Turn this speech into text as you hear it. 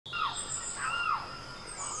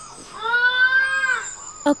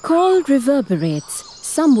A call reverberates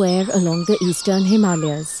somewhere along the eastern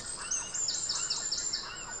Himalayas.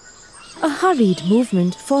 A hurried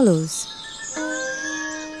movement follows.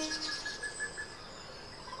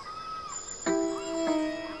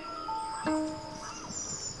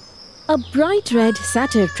 A bright red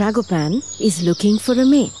satyr tragopan is looking for a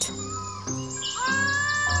mate.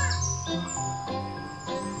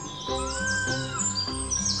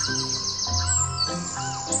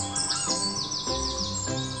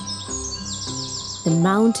 The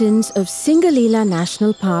mountains of Singalila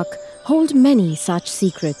National Park hold many such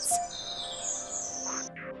secrets.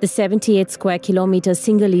 The 78 square kilometer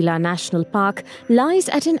Singalila National Park lies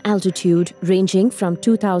at an altitude ranging from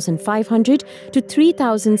 2,500 to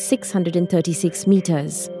 3,636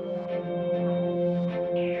 meters.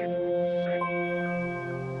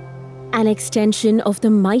 An extension of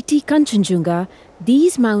the mighty Kanchenjunga,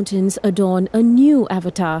 these mountains adorn a new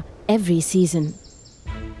avatar every season.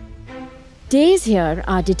 Days here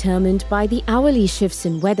are determined by the hourly shifts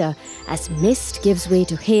in weather as mist gives way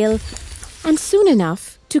to hail and soon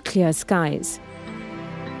enough to clear skies.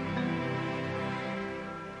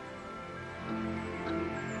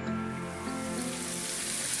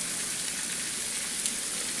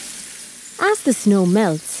 As the snow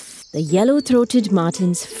melts, the yellow-throated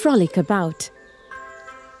martins frolic about.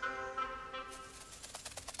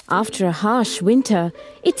 After a harsh winter,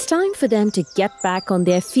 it's time for them to get back on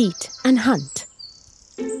their feet and hunt.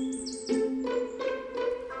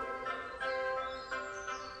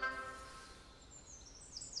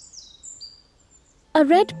 A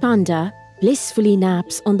red panda blissfully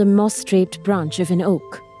naps on the moss-draped branch of an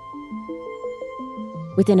oak.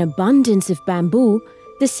 With an abundance of bamboo,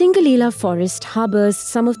 the Singalila forest harbors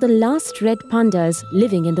some of the last red pandas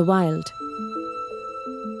living in the wild.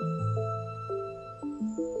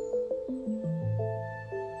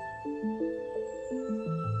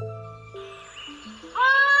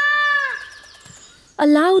 A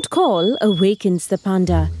loud call awakens the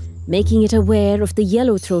panda, making it aware of the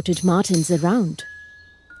yellow-throated martins around.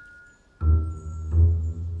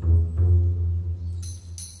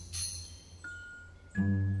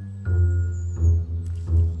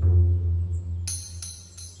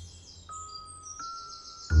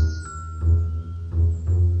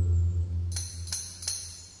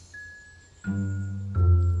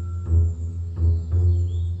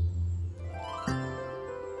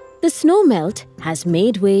 The snow melt has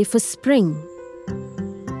made way for spring.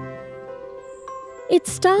 It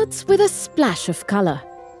starts with a splash of color,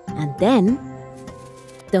 and then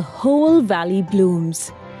the whole valley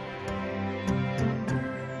blooms.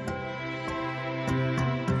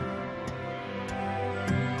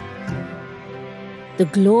 The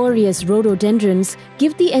glorious rhododendrons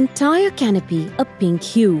give the entire canopy a pink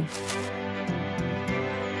hue.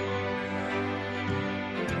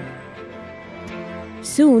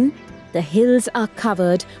 Soon, the hills are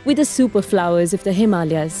covered with the superflowers of the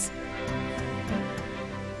Himalayas.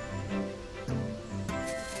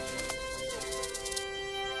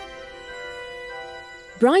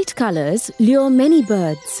 Bright colors lure many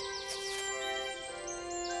birds.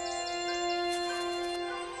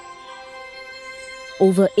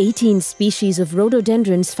 Over 18 species of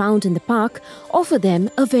rhododendrons found in the park offer them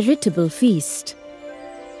a veritable feast.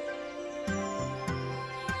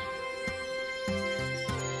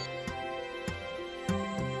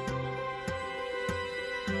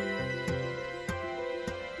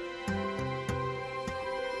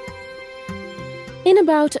 In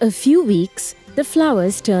about a few weeks, the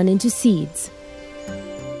flowers turn into seeds.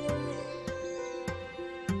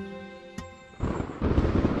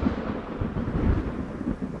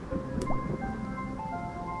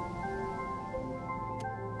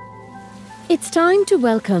 It's time to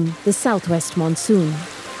welcome the southwest monsoon.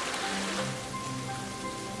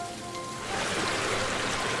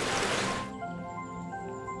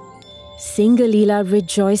 Singalila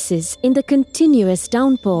rejoices in the continuous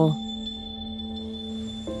downpour.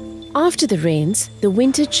 After the rains, the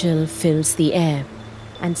winter chill fills the air,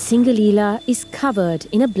 and Singalila is covered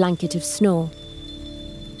in a blanket of snow.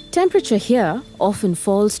 Temperature here often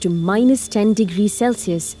falls to -10 degrees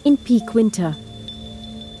Celsius in peak winter.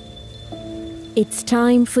 It's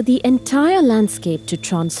time for the entire landscape to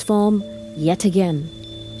transform yet again.